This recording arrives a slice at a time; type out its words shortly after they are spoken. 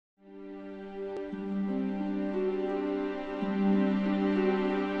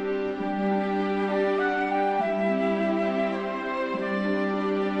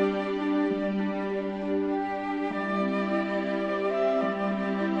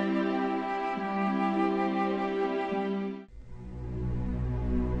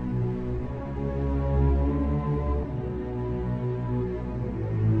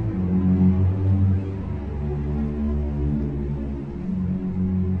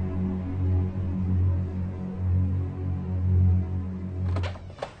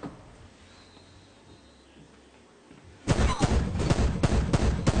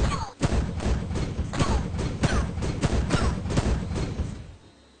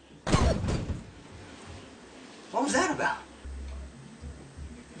What was that about?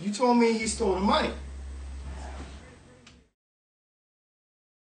 You told me he stole the money.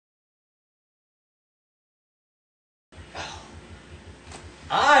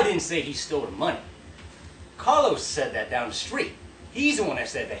 I didn't say he stole the money. Carlos said that down the street. He's the one that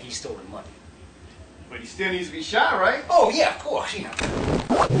said that he stole the money. But he still needs to be shot, right? Oh, yeah, of course, you know.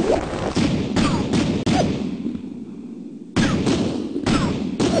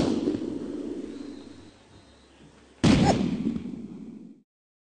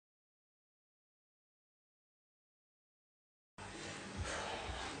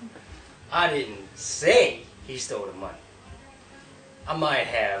 I didn't say he stole the money. I might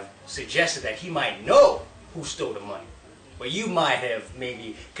have suggested that he might know who stole the money. Or you might have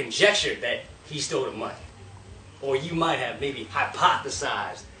maybe conjectured that he stole the money. Or you might have maybe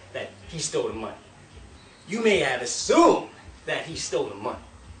hypothesized that he stole the money. You may have assumed that he stole the money.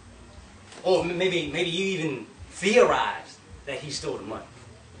 Or maybe you even theorized that he stole the money.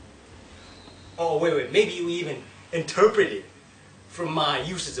 Oh, wait, maybe you even interpreted from my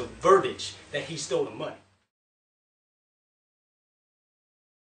uses of verbiage that he stole the money.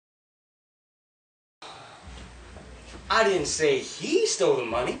 I didn't say he stole the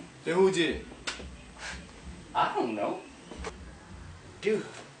money. Then who did? I don't know. Dude,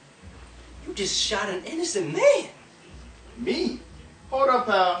 you just shot an innocent man. Me? Hold up,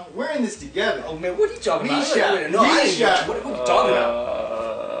 pal. We're in this together. Oh, man, what are you talking about? Shot. No, I didn't Shot. What are you talking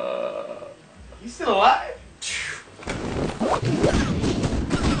about? You still alive?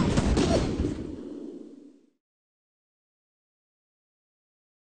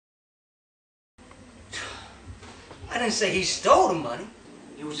 I didn't say he stole the money.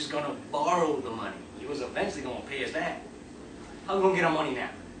 He was just gonna borrow the money. He was eventually gonna pay us back. How we gonna get our money now?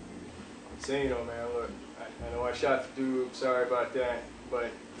 Say, you know, man, look, I know I shot the dude. Sorry about that.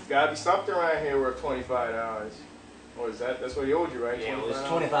 But there's gotta be something around here worth $25. Or is that's what he owed you, right? Yeah, it was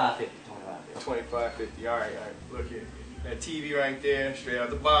 $25.50. $25.50. All right. Look here. That TV right there, straight out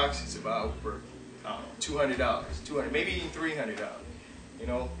the box, it's about for, I don't know, $200. Maybe even $300. You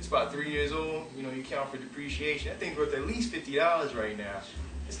know, it's about 3 years old. You know, you count for depreciation. That thing's worth at least $50 right now.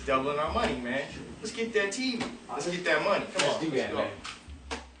 It's doubling our money, man. Let's get that TV. Let's get that money. Come on, let's do that, man.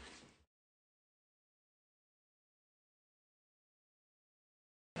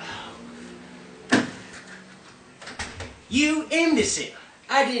 You imbecile!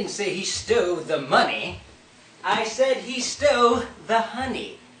 I didn't say he stole the money. I said he stole the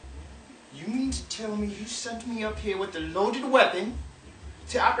honey. You mean to tell me you sent me up here with a loaded weapon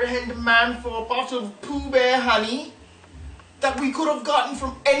to apprehend a man for a bottle of Pooh Bear honey that we could have gotten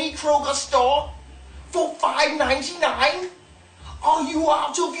from any Kroger store for $5.99? Are you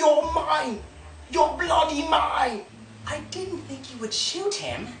out of your mind? Your bloody mind? I didn't think you would shoot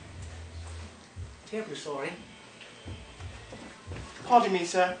him. Terribly sorry. Pardon me,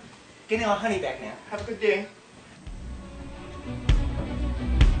 sir. Getting our honey back now. Have a good day.